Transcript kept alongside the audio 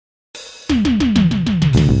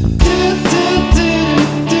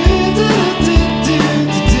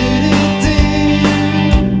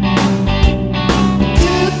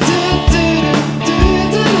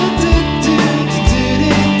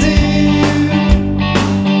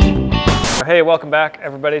Hey, welcome back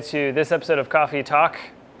everybody to this episode of Coffee Talk.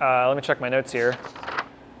 Let me check my notes here.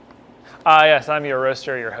 Yes, I'm your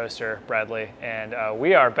roaster, your hoster, Bradley, and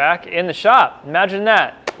we are back in the shop. Imagine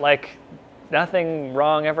that, like nothing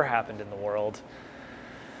wrong ever happened in the world.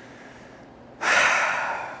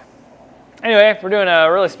 Anyway, we're doing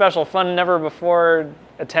a really special, fun, never before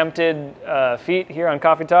attempted feat here on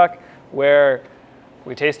Coffee Talk, where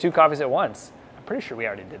we taste two coffees at once. I'm pretty sure we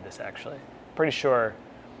already did this actually. Pretty sure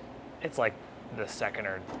it's like the second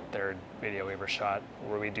or third video we ever shot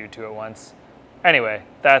where we do two at once. Anyway,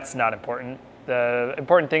 that's not important. The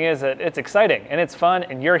important thing is that it's exciting and it's fun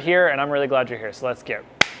and you're here and I'm really glad you're here. So let's get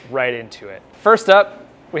right into it. First up,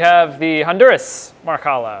 we have the Honduras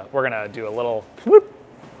Marcala. We're gonna do a little whoop.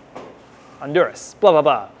 Honduras, blah, blah,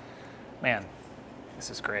 blah. Man, this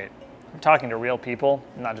is great. I'm talking to real people.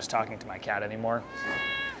 I'm not just talking to my cat anymore.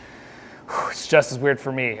 It's just as weird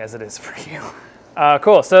for me as it is for you.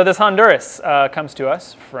 Cool, so this Honduras comes to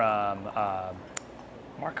us from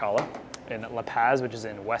Marcala in La Paz, which is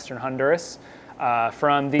in Western Honduras,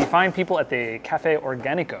 from the fine people at the Cafe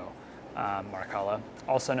Organico Marcala,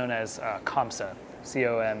 also known as COMSA,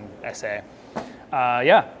 C-O-M-S-A.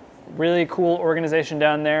 Yeah, really cool organization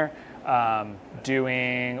down there,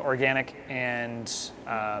 doing organic and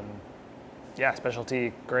yeah,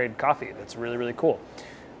 specialty grade coffee. That's really, really cool.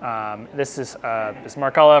 This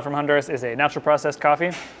Marcala from Honduras is a natural processed coffee.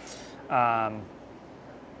 Yeah,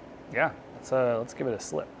 let's give it a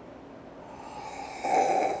slip.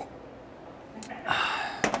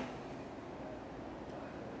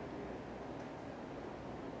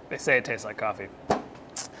 They say it tastes like coffee.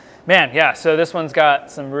 Man, yeah, so this one's got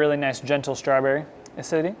some really nice gentle strawberry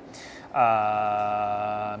acidity.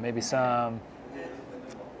 Maybe some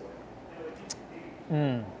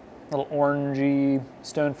little orangey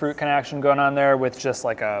stone fruit kind of action going on there with just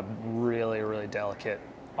like a really, really delicate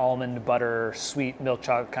almond butter, sweet milk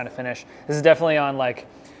chocolate kind of finish. This is definitely on like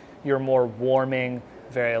your more warming,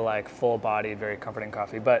 very like full-bodied, very comforting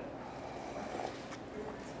coffee, but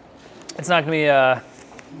it's not gonna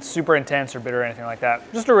be super intense or bitter or anything like that.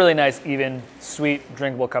 Just a really nice, even, sweet,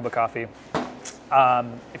 drinkable cup of coffee.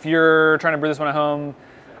 If you're trying to brew this one at home,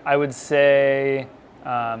 I would say,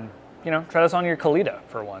 you know, try this on your Kalita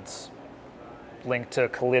for once. Link to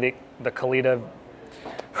the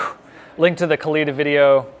Kalita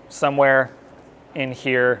video somewhere in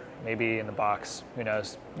here, maybe in the box, who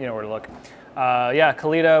knows, you know where to look. Yeah,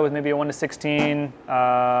 Kalita with maybe a 1:16.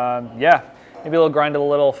 Yeah, maybe a little grind a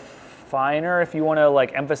little finer if you want to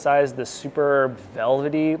like emphasize the super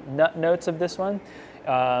velvety nut notes of this one.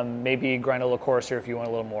 Maybe grind a little coarser if you want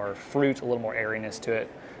a little more fruit, a little more airiness to it.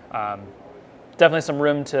 Definitely some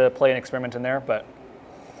room to play and experiment in there, but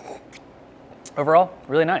overall,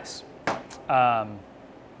 really nice. Fun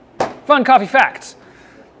coffee fact.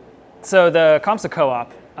 So the COMSA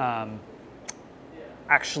co-op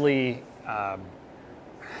actually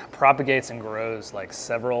propagates and grows like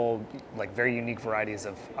several like very unique varieties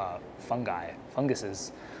of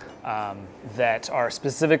funguses that are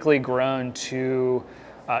specifically grown to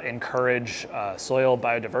encourage soil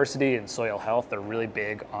biodiversity and soil health. They're really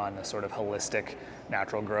big on the sort of holistic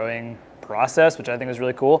natural growing process, which I think is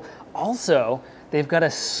really cool. Also, they've got a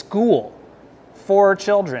school for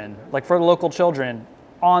children, like for local children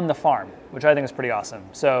on the farm, which I think is pretty awesome.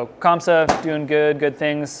 So COMSA doing good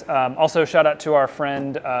things. Also shout out to our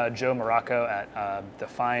friend Joe Morocco at the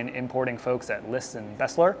fine importing folks at List and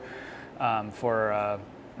Bessler for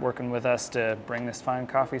working with us to bring this fine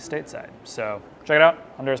coffee stateside. So check it out,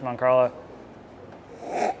 Honduras Marcala.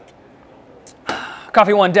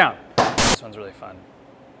 Coffee one down. This one's really fun.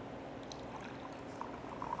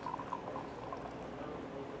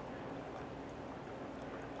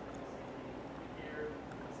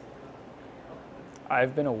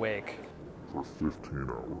 I've been awake for 15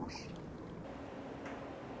 hours.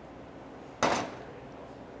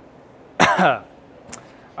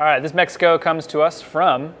 All right, this Mexico comes to us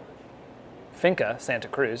from Finca Santa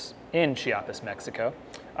Cruz in Chiapas, Mexico.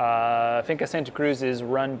 Finca Santa Cruz is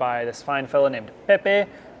run by this fine fellow named Pepe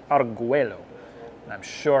Arguello. And I'm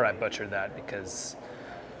sure I butchered that because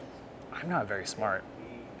I'm not very smart.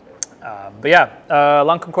 But yeah,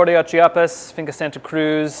 La Concordia, Chiapas, Finca Santa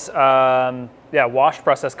Cruz. Yeah, washed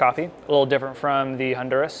processed coffee, a little different from the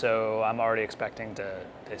Honduras, so I'm already expecting to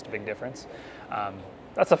taste a big difference.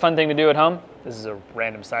 That's a fun thing to do at home. This is a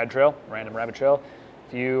random side trail, random rabbit trail.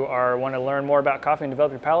 If you want to learn more about coffee and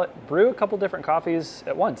develop your palate, brew a couple different coffees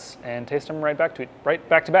at once and taste them right back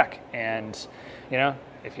to back. And you know,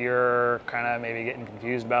 if you're kind of maybe getting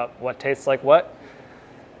confused about what tastes like what,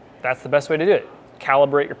 that's the best way to do it.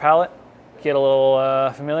 Calibrate your palate, get a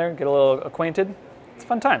little familiar, get a little acquainted. It's a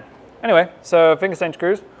fun time. Anyway, so Mexico Santa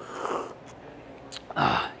Cruz.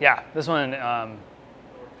 Yeah, this one,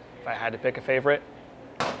 if I had to pick a favorite,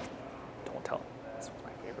 don't tell them. This one's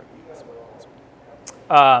my favorite.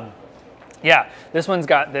 Yeah, this one's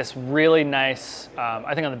got this really nice,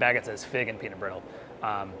 I think on the bag it says fig and peanut brittle.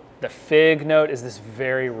 The fig note is this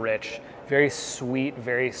very rich, very sweet,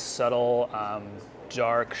 very subtle,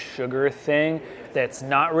 dark sugar thing that's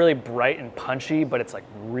not really bright and punchy, but it's like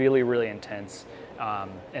really, really intense,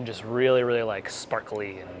 and just really, really like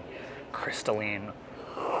sparkly and crystalline,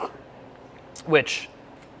 which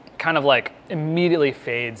kind of like immediately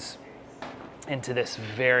fades into this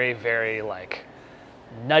very, very like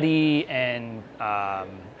nutty and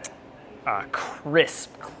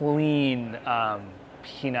crisp, clean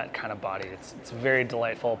peanut kind of body. It's very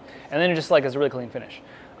delightful, and then it just like has a really clean finish.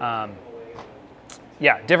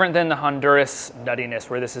 Yeah, different than the Honduras nuttiness,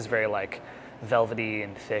 where this is very like velvety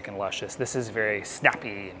and thick and luscious. This is very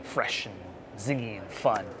snappy and fresh and zingy and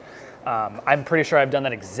fun. I'm pretty sure I've done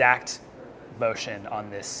that exact motion on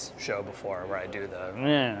this show before, where I do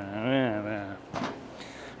the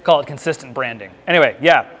call it consistent branding. Anyway,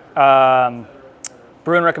 yeah,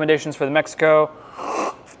 brewing recommendations for the Mexico.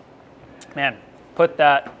 Man, put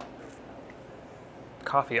that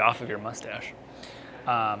coffee off of your mustache.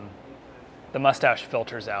 The mustache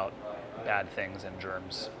filters out bad things and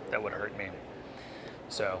germs that would hurt me.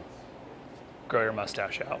 So grow your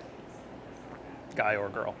mustache out, guy or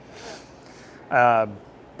girl.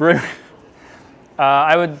 Brew.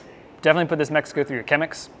 I would definitely put this Mexico through your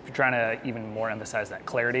Chemex if you're trying to even more emphasize that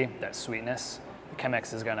clarity, that sweetness. The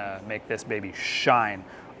Chemex is gonna make this baby shine.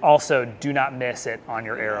 Also, do not miss it on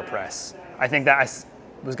your aeropress. I think that I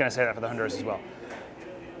was gonna say that for the Honduras as well.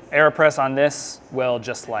 Aeropress on this will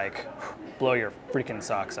just like blow your freaking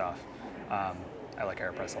socks off. I like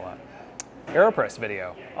aeropress a lot. Aeropress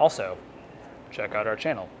video, also check out our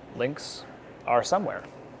channel. Links are somewhere.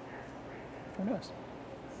 Who knows?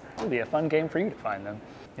 It'll be a fun game for you to find them.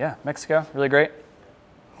 Yeah, Mexico, really great.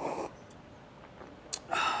 Oh,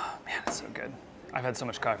 man, it's so good. I've had so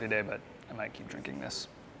much coffee today, but I might keep drinking this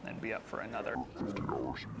and be up for another.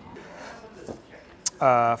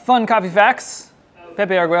 Fun coffee facts.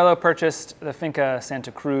 Pepe Arguello purchased the Finca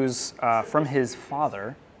Santa Cruz from his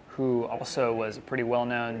father, who also was a pretty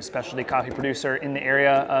well-known specialty coffee producer in the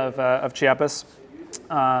area of Chiapas.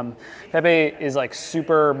 Pepe is like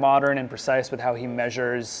super modern and precise with how he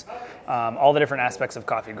measures all the different aspects of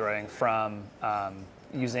coffee growing, from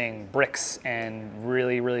using bricks and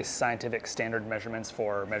really, really scientific standard measurements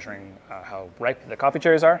for measuring how ripe the coffee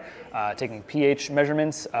cherries are, taking pH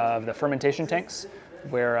measurements of the fermentation tanks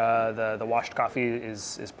where the washed coffee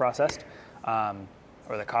is processed,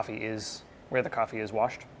 or the coffee is where the coffee is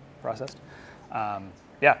washed, processed.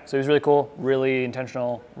 Yeah, so he's really cool, really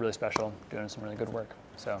intentional, really special, doing some really good work.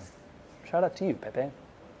 So shout out to you, Pepe.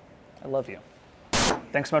 I love you.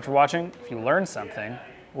 Thanks so much for watching. If you learned something,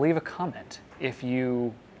 leave a comment. If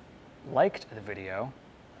you liked the video,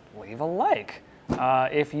 leave a like.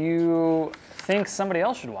 If you think somebody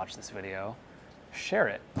else should watch this video, share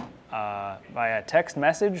it via text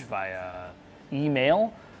message, via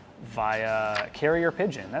email, via carrier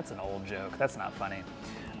pigeon. That's an old joke. That's not funny.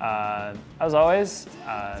 As always,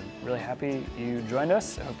 really happy you joined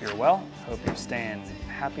us. I hope you're well. I hope you're staying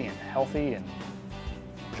happy and healthy and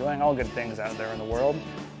enjoying all good things out there in the world.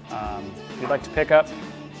 If you'd like to pick up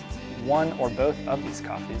one or both of these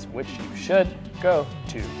coffees, which you should, go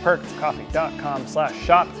to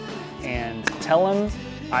perkscoffee.com/shop and tell them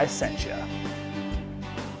I sent you.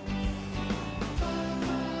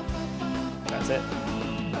 That's it.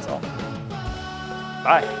 That's all.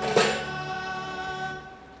 Bye.